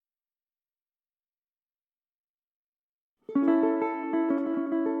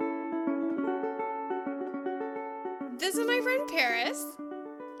This is my friend Paris.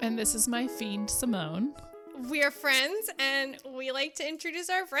 And this is my fiend, Simone. We are friends, and we like to introduce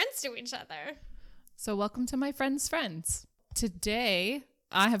our friends to each other. So welcome to my friend's friends. Today,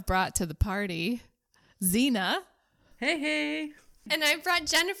 I have brought to the party Zena. Hey, hey. And I brought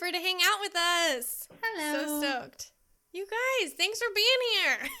Jennifer to hang out with us. Hello. So stoked. You guys, thanks for being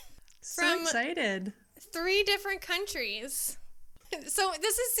here. So excited. 3 different countries. So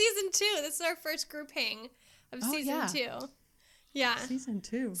this is season 2. This is our first group hang of season 2. Yeah. Season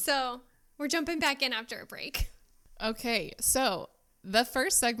 2. So we're jumping back in after a break. Okay, so the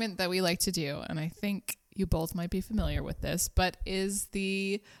first segment that we like to do, and I think you both might be familiar with this, but is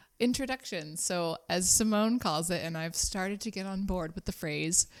the introduction. So as Simone calls it, and I've started to get on board with the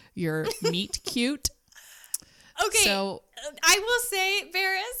phrase, you're meet cute. Okay, so I will say,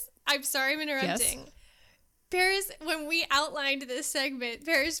 Paris, I'm sorry I'm interrupting. Yes? Paris, when we outlined this segment,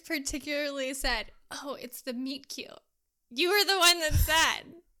 Paris particularly said, oh, it's the meet cute. You were the one that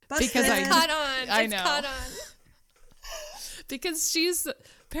said. Because it's caught on. I it's know. Caught on. Because she's,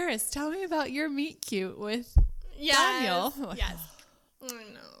 Paris, tell me about your meet cute with Daniel. Yes. Oh,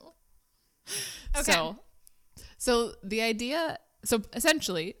 no. Okay. So the idea, so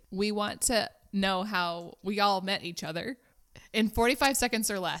essentially, we want to know how we all met each other in 45 seconds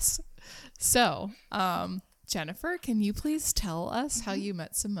or less. So, Jennifer, can you please tell us how you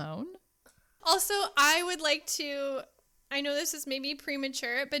met Simone? Also, I would like to, I know this is maybe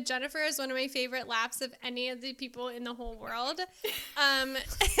premature, but Jennifer is one of my favorite laughs of any of the people in the whole world. And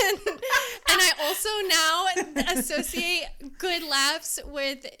I also now associate good laughs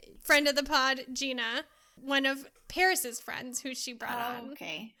with friend of the pod, Gina, one of Paris's friends who she brought on.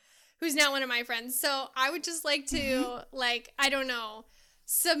 Okay. Who's now one of my friends. So I would just like to, I don't know,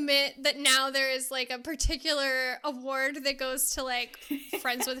 submit that now there is like a particular award that goes to like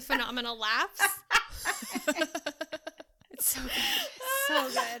friends with phenomenal laughs. It's so good. So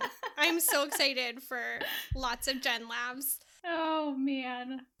good. I'm so excited for lots of Jen laughs. Oh,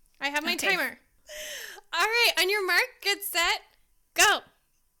 man. I have my timer. All right. On your mark, get set, go.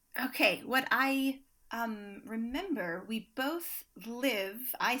 Okay. What I remember, we both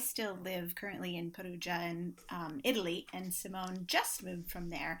I still live currently in Perugia in Italy, and Simone just moved from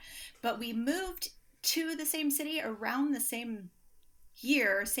there. But we moved to the same city around the same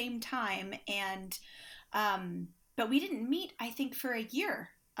year, same time, and but we didn't meet, I think, for a year.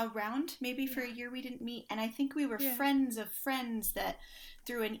 For a year we didn't meet, and I think we were friends of friends that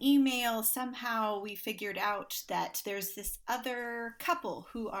through an email somehow we figured out that there's this other couple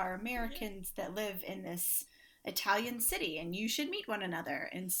who are Americans that live in this Italian city, and you should meet one another.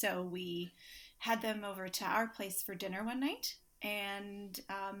 And so we had them over to our place for dinner one night, and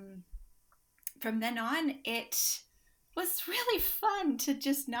from then on it was really fun to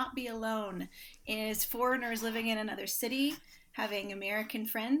just not be alone. As foreigners living in another city, having American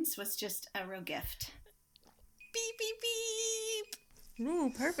friends was just a real gift. Beep, beep, beep.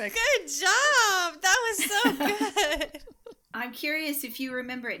 Ooh, perfect. Good job. That was so good. I'm curious if you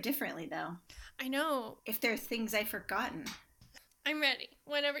remember it differently, though. I know. If there are things I've forgotten. I'm ready.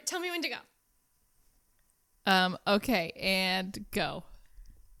 Whenever. Tell me when to go. Okay, and go.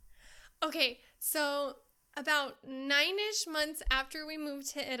 Okay, so about 9-ish months after we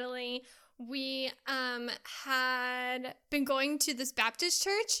moved to Italy, we had been going to this Baptist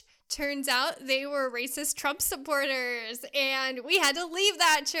church. Turns out they were racist Trump supporters, and we had to leave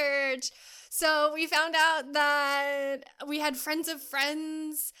that church. So we found out that we had friends of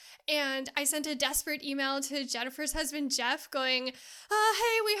friends, and I sent a desperate email to Jennifer's husband, Jeff, going,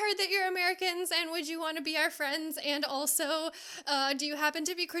 hey, we heard that you're Americans, and would you want to be our friends? And also, do you happen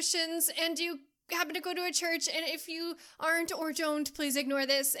to be Christians? And do you happen to go to a church? And if you aren't or don't, please ignore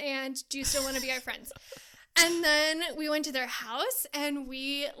this. And do you still want to be our friends? And then we went to their house, and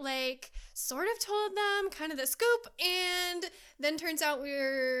we sort of told them kind of the scoop. And then turns out we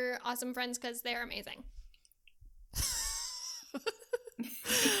were awesome friends because they're amazing.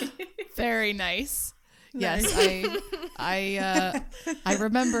 Very nice. Yes, I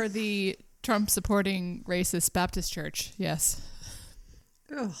remember the Trump supporting racist Baptist church. Yes.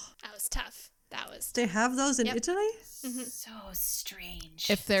 Ugh. That was tough. They have those in Yep. Italy? Mm-hmm. So strange.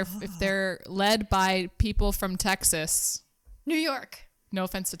 If they're led by people from Texas. New York. No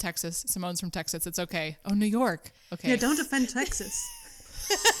offense to Texas. Simone's from Texas. It's okay. Oh, New York. Okay. Yeah, don't offend Texas.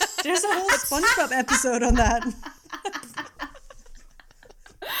 There's a whole SpongeBob episode on that.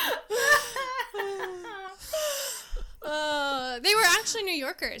 They were actually New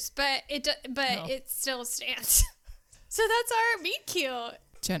Yorkers, but it still stands. So that's our meet cute.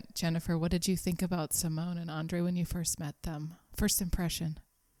 Jennifer, what did you think about Simone and Andre when you first met them? First impression.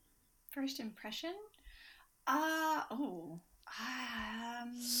 First impression?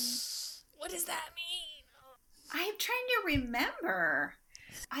 What does that mean? I'm trying to remember.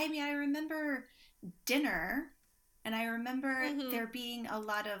 I mean, I remember dinner, and I remember there being a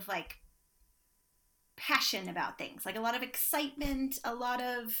lot of like passion about things, like a lot of excitement, a lot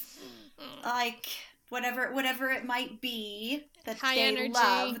of like whatever it might be that High they energy.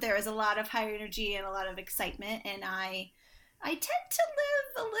 love. There is a lot of high energy and a lot of excitement, and I tend to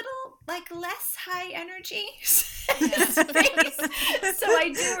live a little like less high energy space. So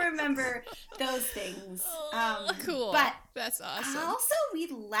I do remember those things. Cool. But that's awesome. also, we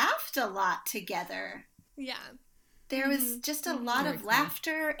laughed a lot together. Yeah. There was just a lot Very of cool.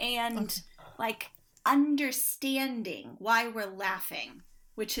 laughter and like understanding why we're laughing,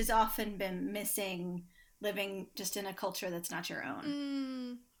 which has often been missing living just in a culture that's not your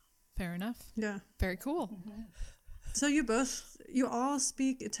own. Fair enough. Yeah. Very cool. So you all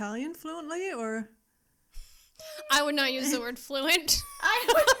speak Italian fluently, or? I would not use the word fluent. I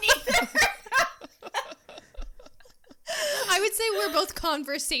wouldn't either. I would say we're both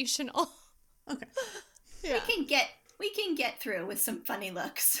conversational. Okay. Yeah. We can get through with some funny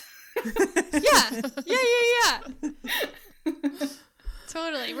looks. Yeah.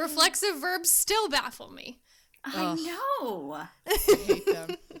 Totally. Reflexive verbs still baffle me. I know. I hate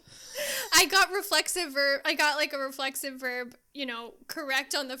them. I got like a reflexive verb,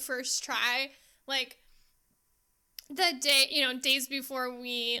 correct on the first try. Like the day, days before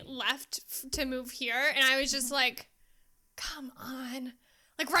we left to move here. And I was just like, come on.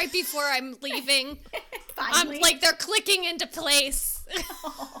 Like right before I'm leaving. Finally. Like they're clicking into place.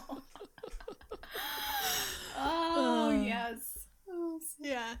 Oh, yes.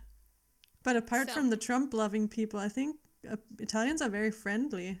 Yeah. But apart So- from the Trump-loving people, I think Italians are very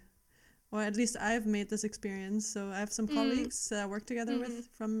friendly. Or at least I've made this experience. So I have some colleagues that I work together with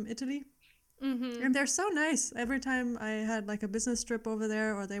from Italy. And they're so nice. Every time I had like a business trip over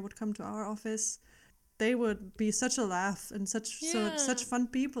there or they would come to our office, they would be such a laugh and such fun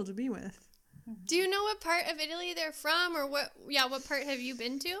people to be with. Do you know what part of Italy they're from, or what part have you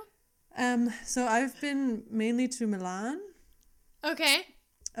been to? So I've been mainly to Milan. Okay.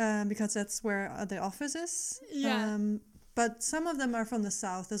 Because that's where the office is. Yeah. But some of them are from the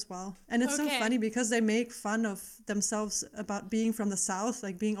South as well. And it's so Okay. funny because they make fun of themselves about being from the South,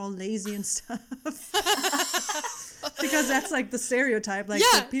 like being all lazy and stuff. Because that's like the stereotype. Like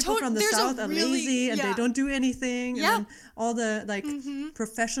Yeah, the people from the there's a South are really- lazy and yeah. they don't do anything. Yeah. And then all the like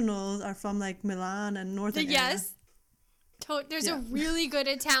professionals are from like Milan and Northern area. Yes. There's a Yeah. really good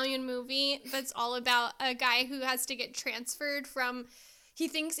Italian movie that's all about a guy who has to get transferred from. He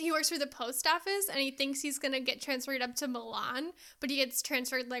thinks he works for the post office and he thinks he's going to get transferred up to Milan, but he gets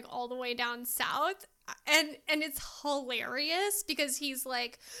transferred like all the way down south. And it's hilarious because he's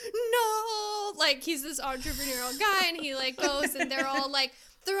like, no, like he's this entrepreneurial guy and he like goes and they're all like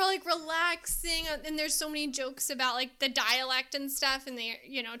relaxing and there's so many jokes about like the dialect and stuff and they're,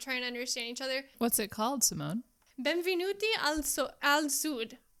 trying to understand each other. What's it called, Simone? Benvenuti al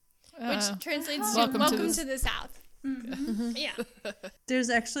Sud, which translates to Welcome to welcome the- to the South. Yeah.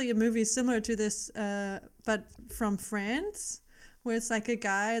 There's actually a movie similar to this, but from France, where it's like a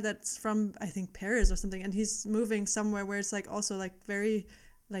guy that's from, I think, Paris or something, and he's moving somewhere where it's like also like very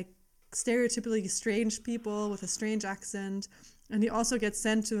like stereotypically strange people with a strange accent, and he also gets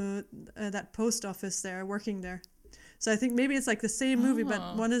sent to that post office there, working there. So I think maybe it's like the same movie,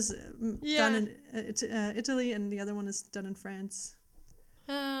 but one is done in Italy and the other one is done in France.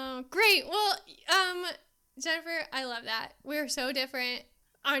 Oh, great. Well, Jennifer, I love that. We're so different.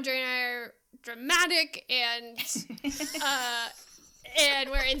 Andre and I are dramatic and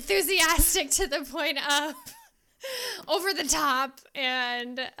we're enthusiastic to the point of over the top.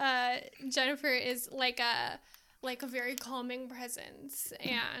 And Jennifer is like a very calming presence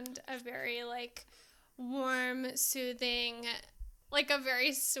and a very like warm, soothing, like a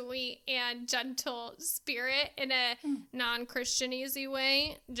very sweet and gentle spirit in a non-Christian easy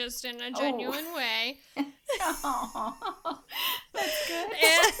way, just in a genuine way. Oh, that's good.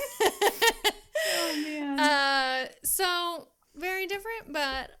 Oh, man. So very different,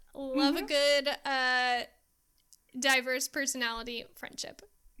 but love a good diverse personality friendship.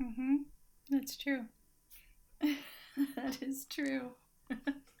 That's true. That is true.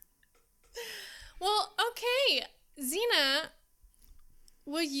 Well, okay, Zena,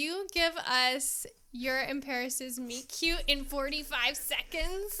 will you give us your and Paris's meet cute in 45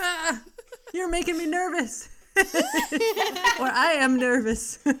 seconds? You're making me nervous. Or I am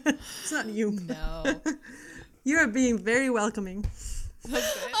nervous. It's not you. No. You're being very welcoming.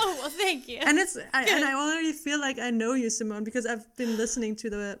 Oh, well, thank you. And I already feel like I know you, Simone, because I've been listening to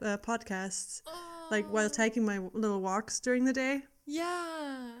the podcasts. like while taking my little walks during the day.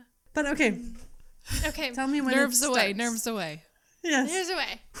 Yeah. But okay, Okay. tell me when Nerves it away, starts. nerves away. Yes. Here's the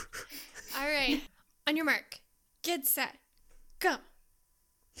way. All right. On your mark. Get set. Go.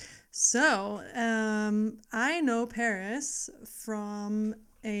 So, I know Paris from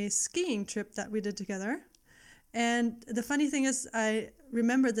a skiing trip that we did together. And the funny thing is, I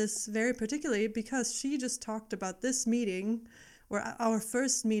remember this very particularly because she just talked about this meeting, or our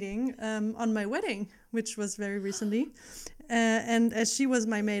first meeting, on my wedding, which was very recently. And as she was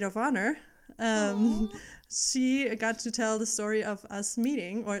my maid of honor, she got to tell the story of us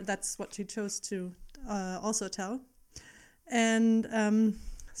meeting, or that's what she chose to also tell. And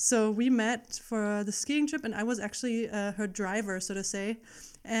so we met for the skiing trip, and I was actually her driver, so to say.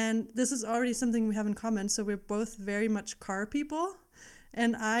 And this is already something we have in common. So we're both very much car people.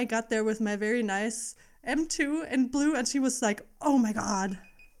 And I got there with my very nice M2 in blue, and she was like, "Oh my God."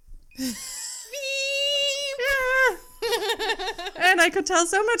 And I could tell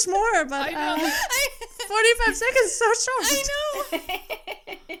so much more, but I know. 45 seconds is so short. I know.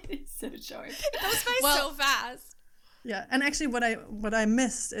 It's so short. That was by Well- so fast. Yeah, and actually what I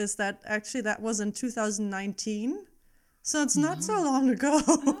missed is that actually that was in 2019. So it's not so long ago.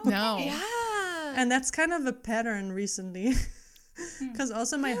 No. Yeah. And that's kind of a pattern recently. Because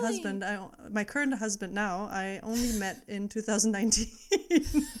also my husband, my current husband now, I only met in 2019.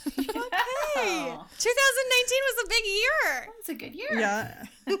 Hey, 2019 was a big year. That's a good year. Yeah.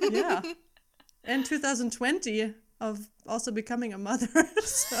 Yeah. And 2020 of also becoming a mother.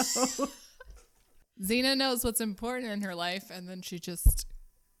 So Xena knows what's important in her life, and then she just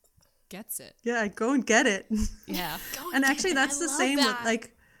gets it. yeah, go and get it. Yeah. And actually that's I the love same that. with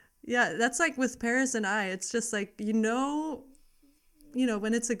like, yeah, that's like with Paris and I. It's just like, you know,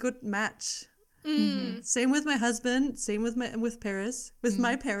 when it's a good match. Same with my husband, same with Paris, with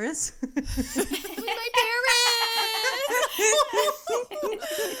my Paris. My parents.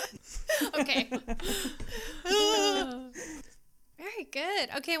 Okay. Very good.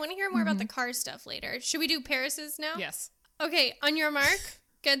 Okay, I want to hear more about the car stuff later. Should we do Paris's now? Yes. Okay, on your mark,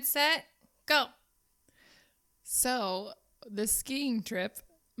 get set, go. So, the skiing trip,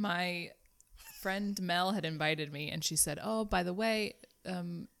 my friend Mel had invited me, and she said, "Oh, by the way,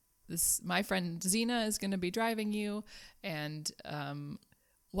 my friend Xena is going to be driving you, and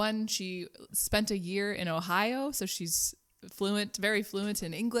she spent a year in Ohio, so she's very fluent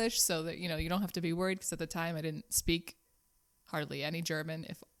in English, so that you don't have to be worried, because at the time I didn't speak hardly any German,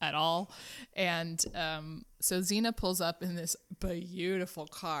 if at all." And so Xena pulls up in this beautiful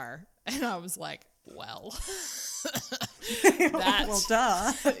car, and I was like, well, that's Well,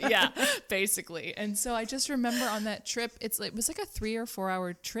 duh. yeah, basically. And so I just remember on that trip, it was like a 3 or 4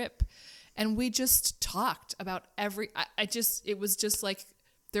 hour trip, and we just talked about it was just like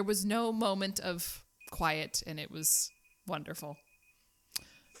there was no moment of quiet, and it was wonderful.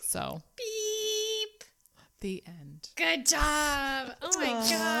 So Beep. the end. Good job. Oh my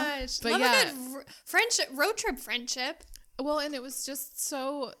gosh. But Love yeah. a good friendship, road trip friendship. Well, and it was just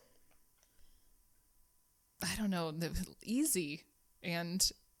so, I don't know, easy. And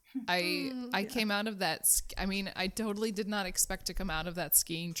I came out of that. I totally did not expect to come out of that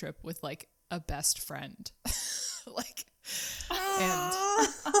skiing trip with like a best friend. And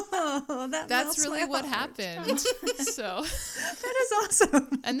Oh, that's melts really my what heart. happened. So, That is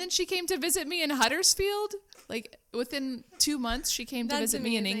awesome. and then she came to visit me in Huddersfield. Like within 2 months, she came to That's visit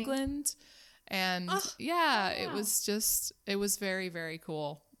me in amazing. England. And it was very, very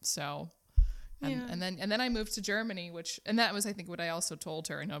cool. So, and then I moved to Germany, and that was, I think, what I also told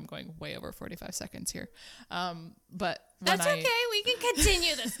her. I know I'm going way over 45 seconds here. But That's okay. We can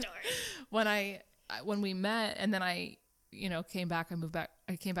continue the story. when we met, and then I came back,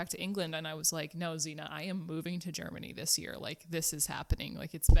 I came back to England, and I was like, no, Xena, I am moving to Germany this year. Like, this is happening.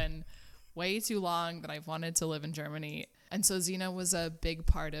 Like, it's been way too long that I've wanted to live in Germany. And so Xena was a big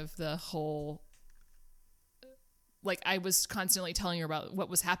part of the whole, like, I was constantly telling her about what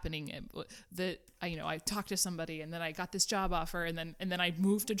was happening, and that I talked to somebody, and then I got this job offer, and then I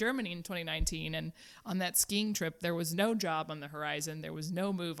moved to Germany in 2019, and on that skiing trip there was no job on the horizon, there was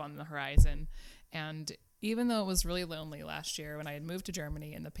no move on the horizon. And even though it was really lonely last year when I had moved to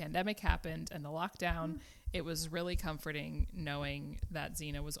Germany and the pandemic happened and the lockdown, it was really comforting knowing that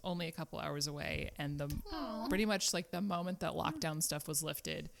Xena was only a couple hours away, and pretty much like the moment that lockdown stuff was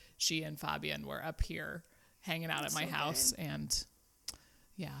lifted, she and Fabian were up here hanging out at my house, and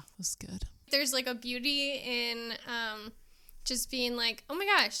yeah, it was good. There's like a beauty in just being like, oh my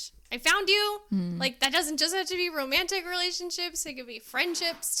gosh, I found you. Like, that doesn't just have to be romantic relationships. It could be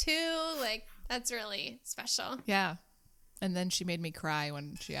friendships too. Like, that's really special. Yeah. And then she made me cry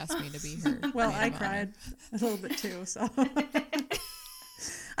when she asked me to be her. Well, maid I of honor. cried a little bit too, so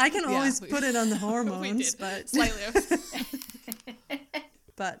I can Yeah, always we- put it on the We hormones, did. but Slightly.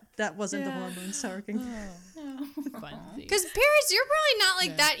 that wasn't the hormones talking. Fun thing. Because Paris, you're probably not like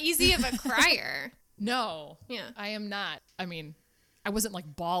Yeah. that easy of a crier. No. Yeah. I am not. I mean, I wasn't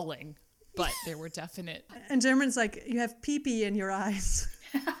like bawling, but there were definite. And German's like, you have pee-pee in your eyes.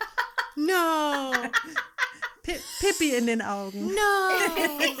 No. Pippi in den Augen.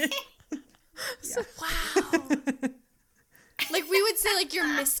 No. Wow. Like we would say like you're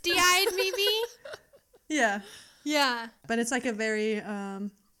misty-eyed maybe? Yeah. Yeah. But it's like a very,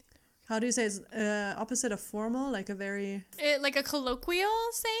 how do you say, it's opposite of formal, like a very, Like a colloquial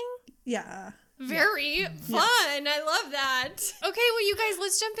saying? yeah. Very fun. I love that. Okay, well, you guys,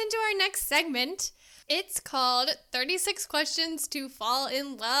 let's jump into our next segment. It's called 36 Questions to Fall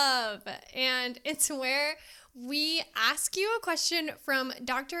in Love. And it's where we ask you a question from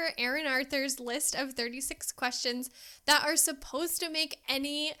Dr. Aaron Arthur's list of 36 questions that are supposed to make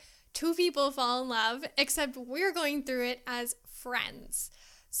any two people fall in love, except we're going through it as friends.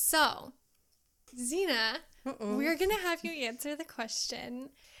 So, Zena, we're going to have you answer the question.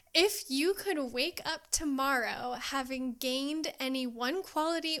 If you could wake up tomorrow having gained any one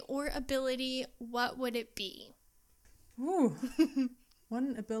quality or ability, what would it be? Ooh.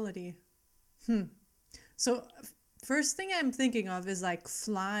 One ability. So first thing I'm thinking of is like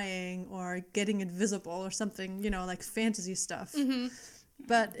flying or getting invisible or something, like fantasy stuff.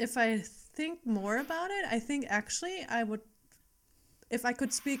 But if I think more about it, I think actually I would, if I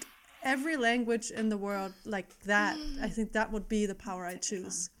could speak every language in the world like that, I think that would be the power I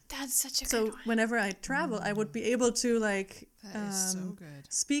choose. That's such a good So one. whenever I travel, I would be able to like That is so good.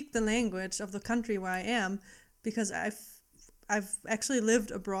 speak the language of the country where I am, because I've actually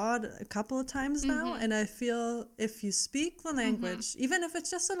lived abroad a couple of times now, and I feel if you speak the language, even if it's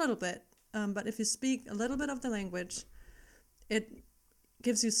just a little bit, but if you speak a little bit of the language, it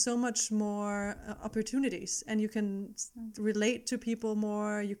gives you so much more opportunities, and you can relate to people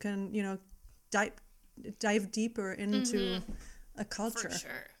more. You can dive deeper into a culture. For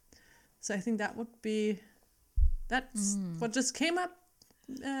sure. So I think that's what just came up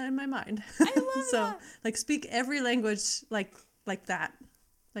in my mind. I love so, that. like, speak every language like that.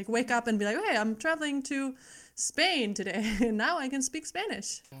 Like, wake up and be like, hey, I'm traveling to Spain today, and now I can speak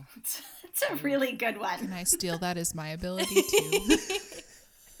Spanish. It's a really good one. Can I steal that as my ability too?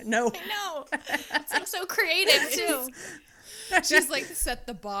 No. No, it's like so creative too. She's like set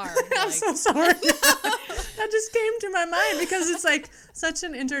the bar. I'm like, so sorry. That just came to my mind because it's like such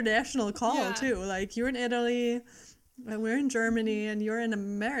an international call Yeah. too. Like, you're in Italy, we're in Germany, and you're in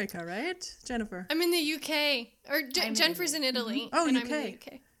America, right, Jennifer? I'm in the UK, or I'm in Jennifer's in Italy. Oh, and UK. I'm in the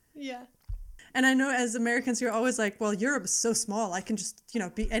UK. Yeah. And I know as Americans, you're always like, well, Europe is so small. I can just,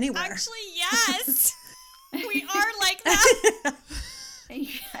 be anywhere. Actually, yes. We are like that.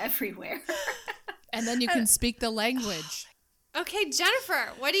 Everywhere. and then you can speak the language. Okay, Jennifer,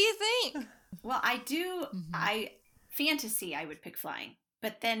 what do you think? Well, I do. Fantasy, I would pick flying.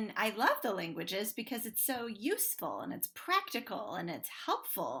 But then I love the languages because it's so useful and it's practical and it's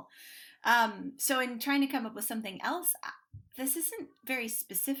helpful. So in trying to come up with something else, this isn't very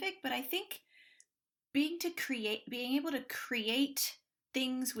specific, but I think being able to create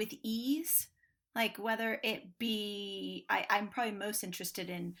things with ease, like whether it be, I'm probably most interested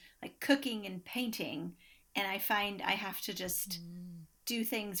in like cooking and painting. And I find I have to just do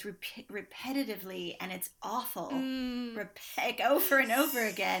things repetitively, and it's awful. Over and over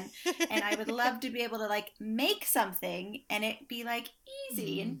again. And I would love to be able to like make something and it be like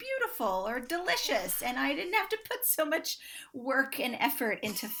easy and beautiful or delicious, and I didn't have to put so much work and effort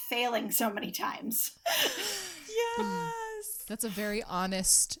into failing so many times. Yes. That's a very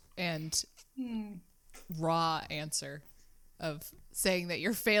honest and raw answer of saying that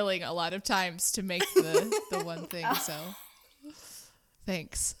you're failing a lot of times to make the one thing. So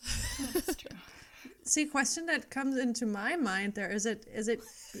thanks. That's true. See, question that comes into my mind there, is it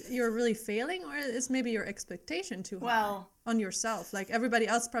you're really failing, or is maybe your expectation too high Well, on yourself? Like, everybody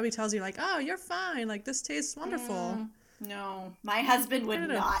else probably tells you like, oh, you're fine, like this tastes wonderful. no, my husband would don't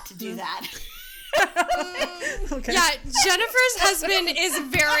know. not do that. Okay. Yeah, Jennifer's husband is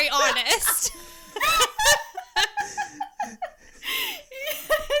very honest.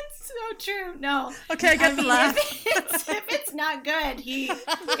 It's so true. No. Okay, I get the laugh. If it's not good,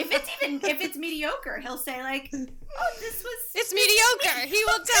 if it's mediocre, he'll say like, "Oh, this was." It's mediocre. He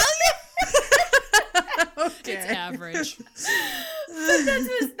will tell you. Okay. It's average.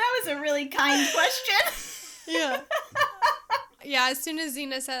 That was a really kind question. Yeah. Yeah, as soon as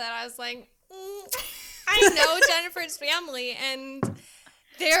Zena said that, I was like, I know Jennifer's family, and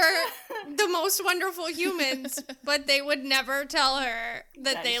they're the most wonderful humans, but they would never tell her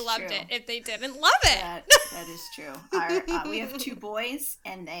that they loved true. it if they didn't love it. That is true. We have 2 boys,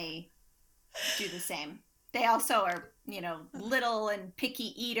 and they do the same. They also are, little and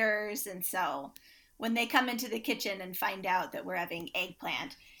picky eaters, and so when they come into the kitchen and find out that we're having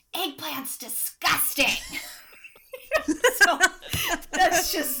eggplant's disgusting. So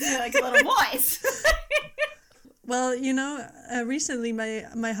that's just like a little voice. Well, recently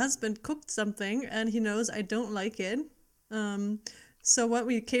my husband cooked something and he knows I don't like it. So what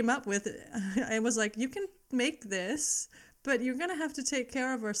we came up with, I was like, you can make this, but you're gonna have to take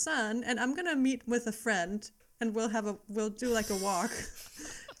care of our son, and I'm gonna meet with a friend, and we'll do like a walk.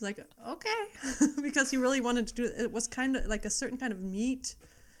 I was like, okay, because he really wanted to do it. It was kind of like a certain kind of meat,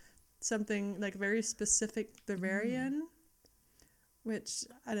 something like very specific Bavarian, which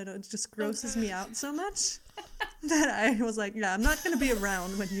I don't know, it just grosses me out so much that I was like, yeah, I'm not gonna be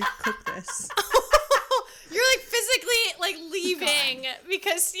around when you cook this. You're like physically like leaving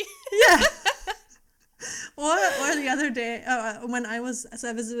because Yeah. Or the other day, when I was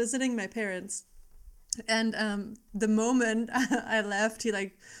visiting my parents, and the moment I left, he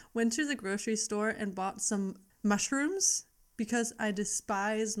like went to the grocery store and bought some mushrooms because I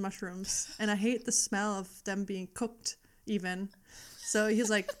despise mushrooms and I hate the smell of them being cooked even. So he's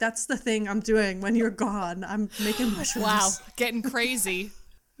like, that's the thing I'm doing when you're gone. I'm making mushrooms. Wow, getting crazy.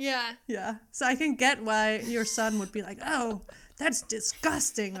 yeah. Yeah. So I can get why your son would be like, oh, that's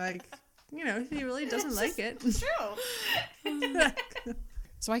disgusting. Like, he really doesn't like it. True.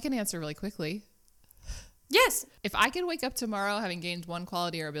 So I can answer really quickly. Yes. If I could wake up tomorrow having gained one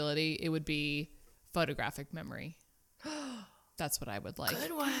quality or ability, it would be photographic memory. That's what I would like.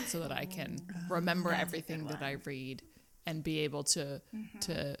 Good one. So that I can remember everything that I read and be able to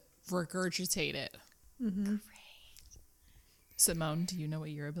regurgitate it. Mm-hmm. Simone, do you know what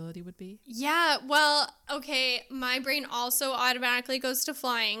your ability would be? Yeah, well, okay, my brain also automatically goes to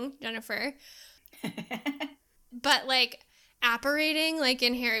flying, Jennifer. But like apparating like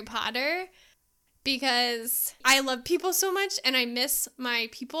in Harry Potter, because I love people so much and I miss my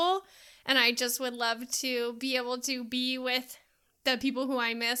people, and I just would love to be able to be with the people who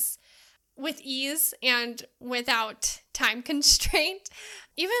I miss with ease and without time constraint.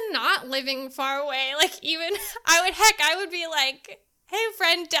 Even not living far away, like even I would be like, hey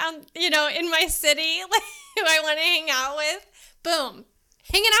friend down, in my city, like who I want to hang out with, boom,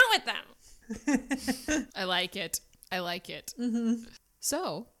 hanging out with them. I like it. Mm-hmm.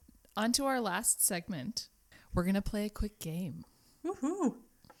 So, on to our last segment. We're going to play a quick game. Woohoo.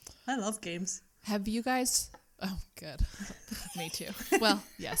 I love games. Have you guys... Oh, good. Me too. Well,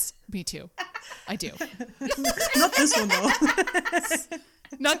 yes, me too. I do. Not this one, though.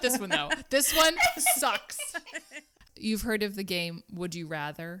 Not this one, though. This one sucks. You've heard of the game Would You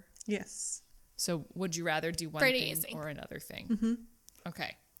Rather? Yes. So, would you rather do one Pretty thing easy. or another thing? Mm-hmm.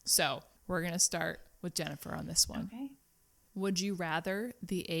 Okay. So, we're going to start with Jennifer on this one. Okay. Would you rather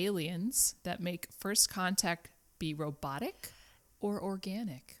the aliens that make first contact be robotic or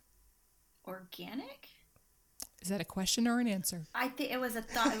organic? Organic? Is that a question or an answer? I think it was a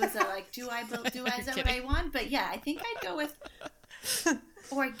thought. It was a like, is that what I want? But yeah, I think I'd go with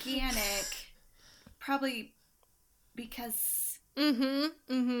organic, probably because, and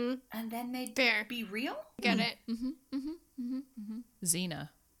then they'd Fair. be real. Get it? Xena,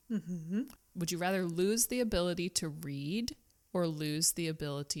 Mm-hmm. would you rather lose the ability to read or lose the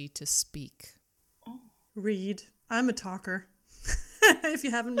ability to speak? Read. I'm a talker. If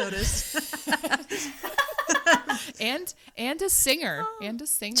you haven't noticed. And a singer. And a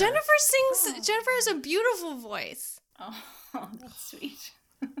singer. Jennifer sings. Jennifer has a beautiful voice. Oh, that's sweet.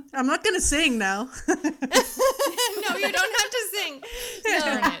 I'm not going to sing now. No, you don't have to sing. No.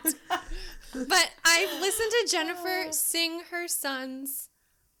 Darn it. But I've listened to Jennifer sing her son's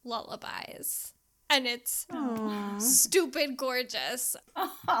lullabies, and it's Aw. stupid gorgeous.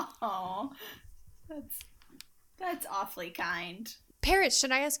 Oh, that's awfully kind. Paris,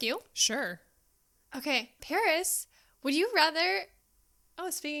 should I ask you? Sure. Okay, Paris, would you rather,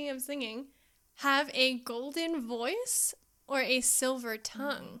 speaking of singing, have a golden voice or a silver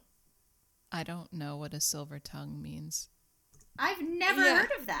tongue? I don't know what a silver tongue means. I've never Yeah.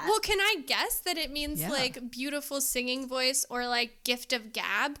 heard of that. Well, can I guess that it means Yeah. like beautiful singing voice or like gift of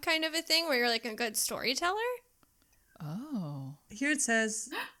gab kind of a thing where you're like a good storyteller? Oh. Here it says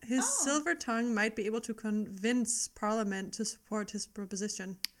his silver tongue might be able to convince Parliament to support his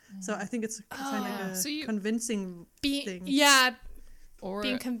proposition. So I think it's kind of like a So you- convincing thing. Or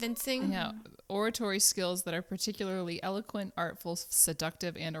Being convincing. yeah, oratory skills that are particularly eloquent, artful,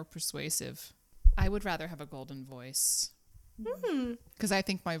 seductive, and or persuasive. I would rather have a golden voice. Because I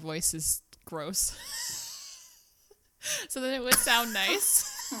think my voice is gross. So then it would sound nice.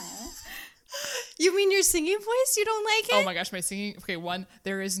 You mean your singing voice? You don't like it? Oh my gosh, my singing. Okay, one,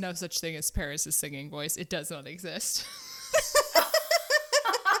 there is no such thing as Paris's singing voice. It does not exist.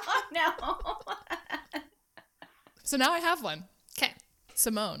 No. So now I have one. Okay.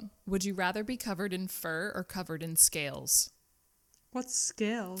 Simone, would you rather be covered in fur or covered in scales? What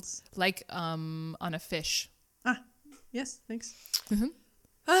scales? Like on a fish. Ah, yes, thanks.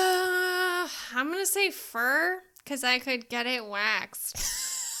 I'm going to say fur because I could get it waxed.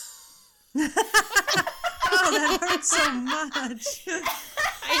 Oh, that hurts so much.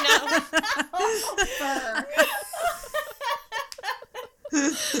 I know.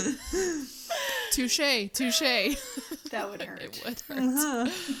 Touche. That would hurt. It would hurt.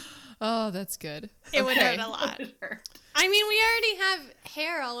 Oh, that's good. It would Okay. hurt a lot. It would hurt. I mean, we already have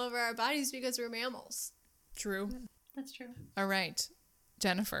hair all over our bodies because we're mammals. True. That's true. All right.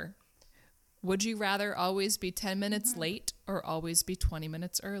 Jennifer, would you rather always be 10 minutes late or always be 20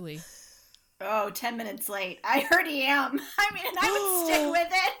 minutes early? Oh, 10 minutes late. I already am. I mean, and I would stick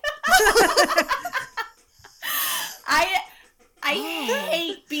with it. I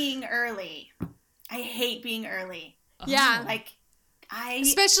hate being early. I hate being early. Yeah. Like,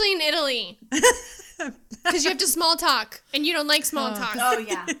 Especially in Italy. Because you have to small talk, and you don't like small talk. Oh,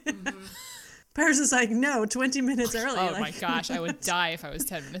 yeah. Mhm. Paris is like, no, 20 minutes early. Oh like, my gosh, I would die if I was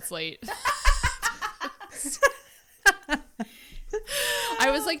 10 minutes late. I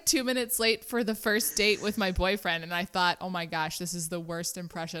was like 2 minutes late for the first date with my boyfriend, and I thought, oh my gosh, this is the worst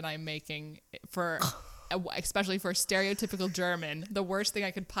impression I'm making for, especially for a stereotypical German. The worst thing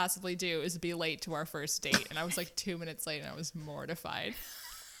I could possibly do is be late to our first date, and I was like 2 minutes late, and I was mortified.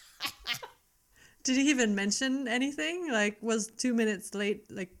 Did he even mention anything? Like, was 2 minutes late,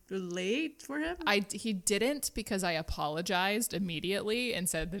 like, late for him? He didn't, because I apologized immediately and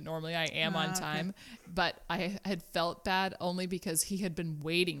said that normally I am on time, but I had felt bad only because he had been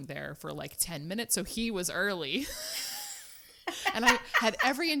waiting there for like 10 minutes, so he was early. And I had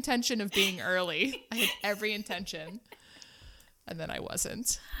every intention of being early. I had every intention. And then I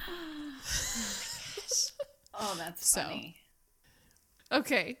wasn't. Oh, that's So. funny.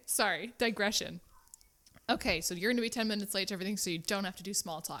 Okay, sorry, digression. Okay, so you're going to be 10 minutes late to everything, so you don't have to do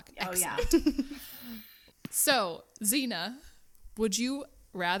small talk. Oh, Excellent. yeah. So, Zena, would you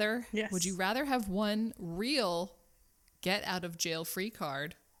rather Yes. have one real get out of jail free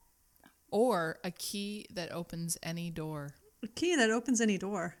card or a key that opens any door? A key that opens any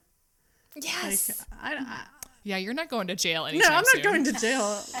door. Like, Yes. Yeah, you're not going to jail No, anytime I'm soon. not going to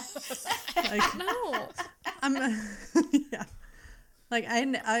jail. Like, No. I'm, yeah. Like,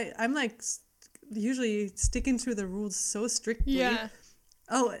 I'm like usually sticking to the rules so strictly. Yeah.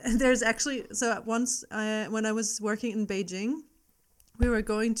 Oh, there's actually, so once when I was working in Beijing, we were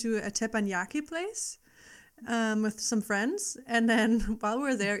going to a teppanyaki place with some friends. And then while we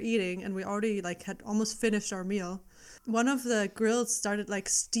were there eating, and we already like had almost finished our meal, one of the grills started like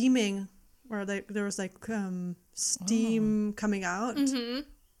steaming, or like there was like steam coming out.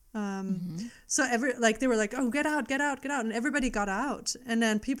 So they were like, oh, get out, and everybody got out, and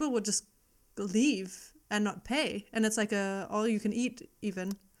then people would just leave and not pay, and it's like a all you can eat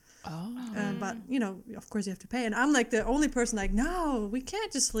even. But you know, of course you have to pay, and I'm like the only person like, no, we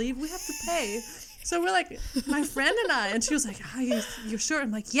can't just leave, we have to pay. So we're like, my friend and I, and she was like, you're sure? I'm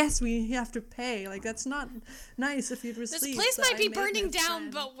like, yes, we have to pay. Like, that's not nice if you just This leave. place So might I be made burning my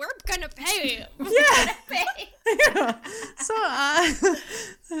down, friend- but we're gonna pay. yeah. Pay. So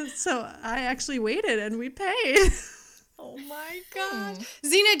I actually waited and we paid. Oh my god.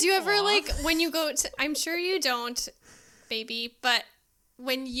 Zena, do you ever like when you go to I'm sure you don't, baby, but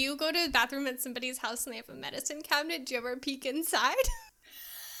when you go to the bathroom at somebody's house and they have a medicine cabinet, do you ever peek inside?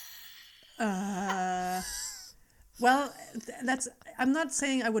 Well, that's, I'm not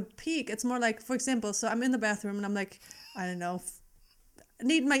saying I would peek. It's more like, for example, so I'm in the bathroom and I'm like, I don't know,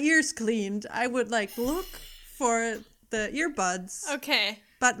 need my ears cleaned. I would like look for the earbuds, Okay.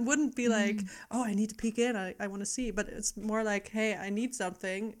 but wouldn't be like, oh, I need to peek in. I want to see. But it's more like, hey, I need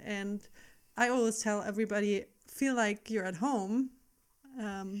something. And I always tell everybody, feel like you're at home.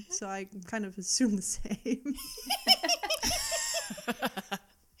 So I kind of assume the same.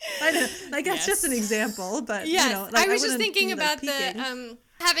 I know, like that's just an example, but Yes. you know, like, I was just wouldn't thinking be, like, about peeking. the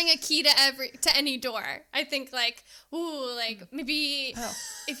having a key to any door. I think like, ooh, like maybe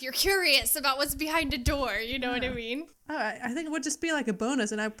if you're curious about what's behind a door, you know what I mean? Oh, I think it would just be like a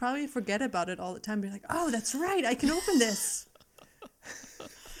bonus, and I'd probably forget about it all the time. Be like, oh, that's right, I can open this.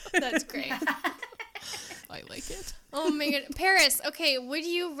 That's great. I like it. Oh my god. Paris, okay, would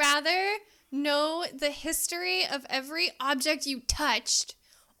you rather know the history of every object you touched,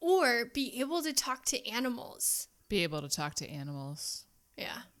 or be able to talk to animals? Be able to talk to animals.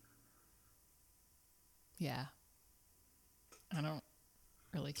 Yeah. Yeah. I don't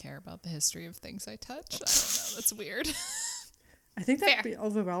really care about the history of things I touch. I don't know. That's weird. I think that'd Fair. be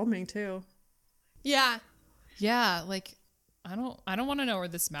overwhelming too. Yeah. Yeah, like I don't want to know where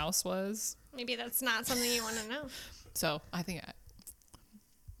this mouse was. Maybe that's not something you want to know. So I think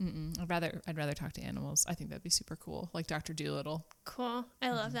I'd rather talk to animals. I think that'd be super cool, like Dr. Dolittle. Cool.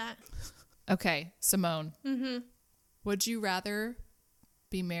 I love that. Okay, Simone. Would you rather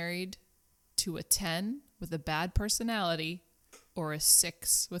be married to a 10 with a bad personality or a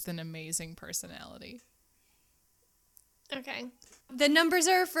 6 with an amazing personality? Okay. The numbers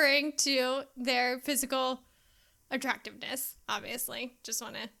are referring to their physical attractiveness, obviously. Just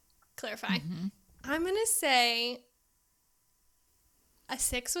want to clarify. I'm going to say a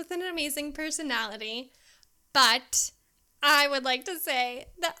 6 with an amazing personality, but I would like to say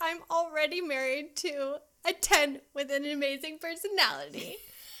that I'm already married to a 10 with an amazing personality.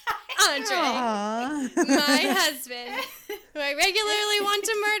 Andre, Aw. my husband, who I regularly want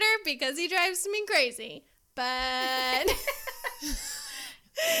to murder because he drives me crazy. But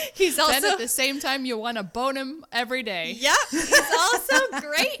he's Then also at the same time, you want to bone him every day. Yep, he's also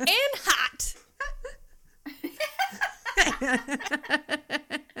great and hot.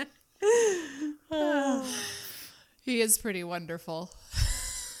 He is pretty wonderful.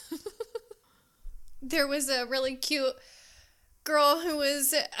 There was a really cute girl who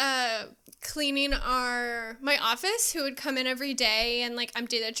was cleaning my office, who would come in every day and like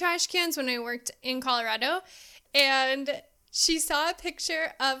empty the trash cans when I worked in Colorado, and she saw a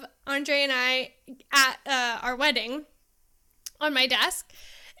picture of Andre and I at our wedding on my desk,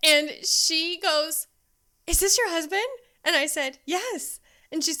 and she goes, "Is this your husband?" And I said, "Yes."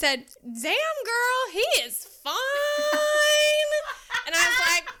 And she said, "Damn, girl, he is fine." And I was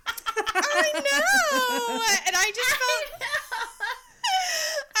like, I know. And I just felt,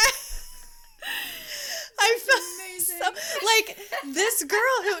 I felt so, like, this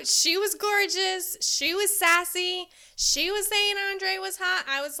girl who, she was gorgeous, she was sassy, she was saying Andre was hot.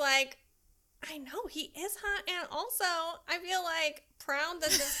 I was like, I know he is hot, and also I feel like proud that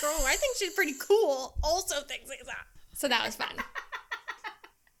this girl, who I think she's pretty cool, also thinks he's hot. So that was fun.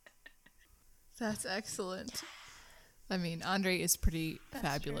 That's excellent. I mean, Andre is pretty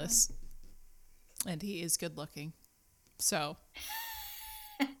fabulous. And he is good looking. So,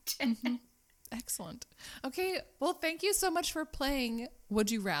 excellent. Okay, well, thank you so much for playing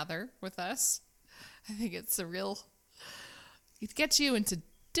Would You Rather with us. I think it's it gets you into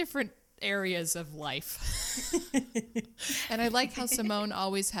different areas of life. And I like how Simone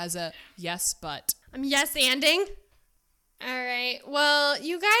always has a yes, but. I'm yes-anding. All right. Well,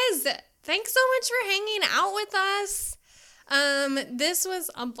 you guys, thanks so much for hanging out with us. This was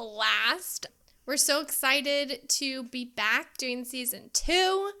a blast. We're so excited to be back doing season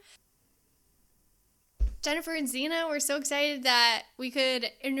 2. Jennifer and Zena, we're so excited that we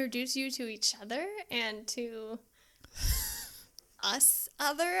could introduce you to each other and to us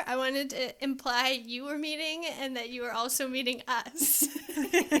other. I wanted to imply you were meeting and that you were also meeting us.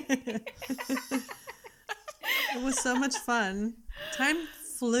 It was so much fun. Time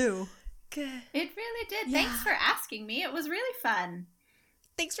flew. Good. It really did. Yeah. Thanks for asking me. It was really fun.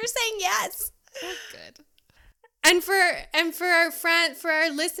 Thanks for saying yes. Good. And for our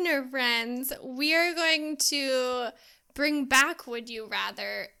listener friends, we are going to bring back Would You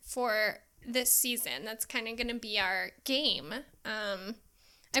Rather for this season. That's kind of going to be our game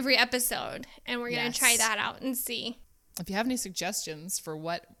every episode, and we're going to try that out and see. If you have any suggestions for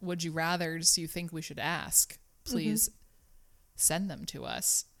what Would You Rathers you think we should ask, please send them to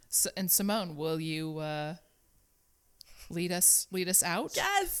us. So, and Simone, will you lead us out?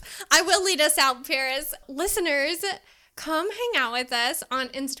 Yes, I will lead us out, Paris. Listeners, come hang out with us on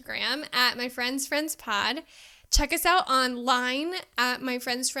Instagram at myfriendsfriendspod. Check us out online at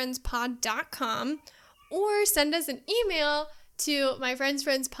myfriendsfriendspod.com, or send us an email to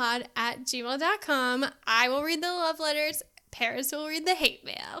myfriendsfriendspod@gmail.com. I will read the love letters. Paris will read the hate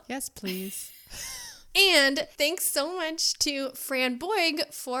mail. Yes, please. And thanks so much to Fran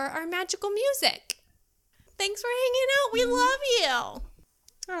Boig for our magical music. Thanks for hanging out. We love you.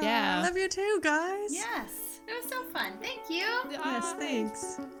 Aw, Yeah. Love you too, guys. Yes. It was so fun. Thank you. Yes,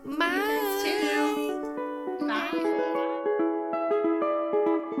 thanks. Bye.